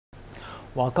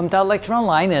Welcome to our lecture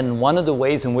online, and one of the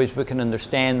ways in which we can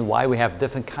understand why we have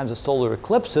different kinds of solar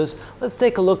eclipses, let's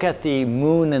take a look at the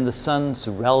moon and the sun's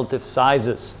relative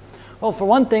sizes. Well, for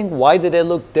one thing, why do they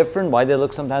look different? Why they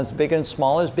look sometimes bigger and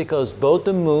smaller is because both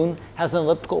the moon has an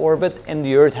elliptical orbit and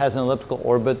the earth has an elliptical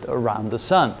orbit around the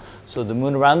sun. So the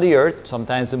moon around the earth,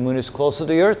 sometimes the moon is closer to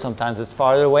the earth, sometimes it's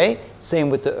farther away. Same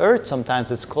with the earth,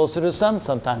 sometimes it's closer to the sun,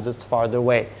 sometimes it's farther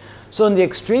away. So in the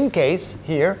extreme case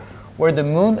here, where the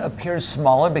moon appears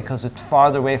smaller because it's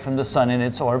farther away from the sun in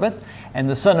its orbit, and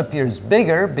the sun appears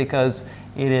bigger because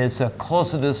it is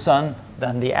closer to the sun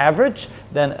than the average,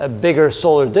 then a bigger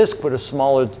solar disk with a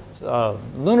smaller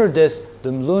lunar disk,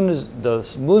 the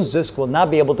moon's disk will not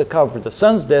be able to cover the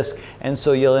sun's disk, and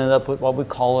so you'll end up with what we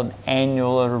call an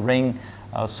annular ring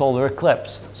solar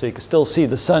eclipse. So you can still see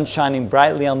the sun shining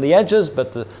brightly on the edges,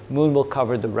 but the moon will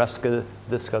cover the rest of the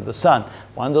disk of the sun.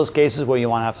 One of those cases where you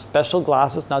want to have special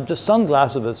glasses, not just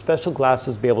sunglasses, but special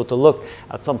glasses to be able to look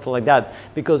at something like that,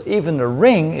 because even the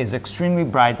ring is extremely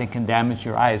bright and can damage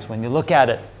your eyes when you look at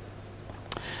it.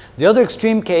 The other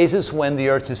extreme case is when the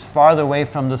Earth is farther away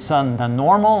from the sun than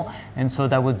normal, and so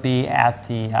that would be at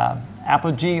the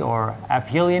apogee or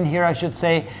aphelion here, I should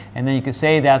say, and then you could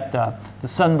say that the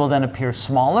sun will then appear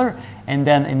smaller, and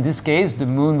then in this case the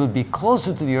moon will be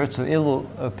closer to the Earth, so it will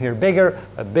appear bigger,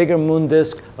 a bigger moon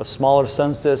disk, a smaller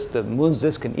sun's disk. The moon's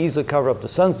disk can easily cover up the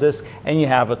sun's disk, and you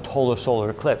have a total solar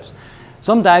eclipse.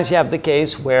 Sometimes you have the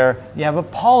case where you have a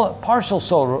partial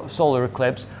solar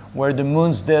eclipse where the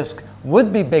moon's disk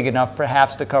would be big enough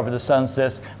perhaps to cover the sun's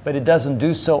disk, but it doesn't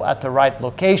do so at the right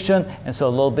location, and so a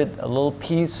little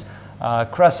piece,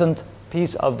 crescent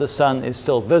piece of the sun is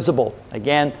still visible.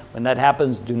 Again, when that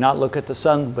happens, do not look at the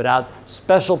sun without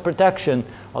special protection,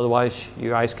 otherwise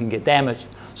your eyes can get damaged.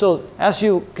 So as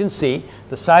you can see,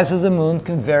 the size of the moon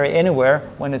can vary anywhere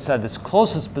when it's at its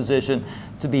closest position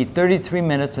to be 33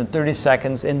 minutes and 30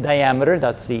 seconds in diameter.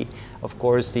 That's of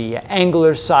course, the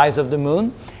angular size of the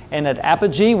moon. And at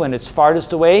apogee, when it's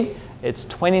farthest away, it's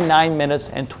 29 minutes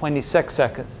and 26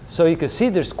 seconds. So you can see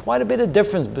there's quite a bit of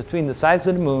difference between the size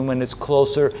of the moon when it's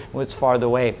closer and when it's farther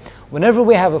away. Whenever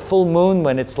we have a full moon,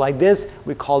 when it's like this,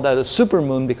 we call that a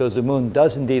supermoon, because the moon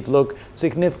does indeed look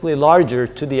significantly larger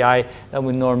to the eye than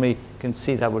we normally can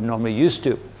see, that we're normally used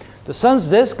to. The sun's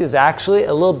disk is actually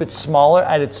a little bit smaller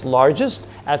at its largest.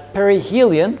 At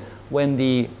perihelion, when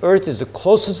the Earth is the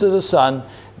closest to the sun,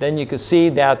 then you can see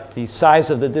that the size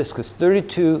of the disk is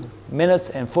 32 minutes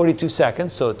and 42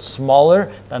 seconds, so it's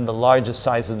smaller than the largest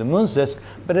size of the moon's disk.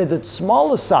 But at its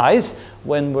smallest size,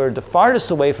 when we're the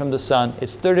farthest away from the sun,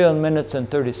 it's 31 minutes and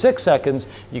 36 seconds.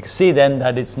 You can see then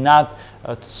that it's not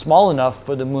small enough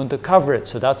for the moon to cover it.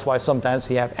 So that's why sometimes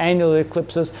we have annular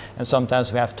eclipses and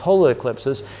sometimes we have total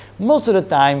eclipses. Most of the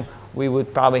time, we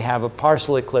would probably have a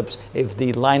partial eclipse if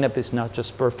the lineup is not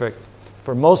just perfect.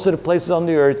 For most of the places on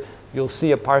the Earth, you'll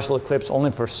see a partial eclipse only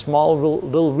for small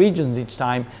little regions each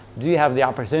time. Do you have the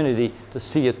opportunity to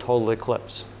see a total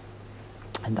eclipse?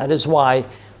 And that is why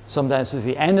sometimes we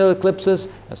see annular eclipses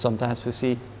and sometimes we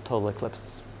see total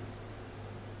eclipses.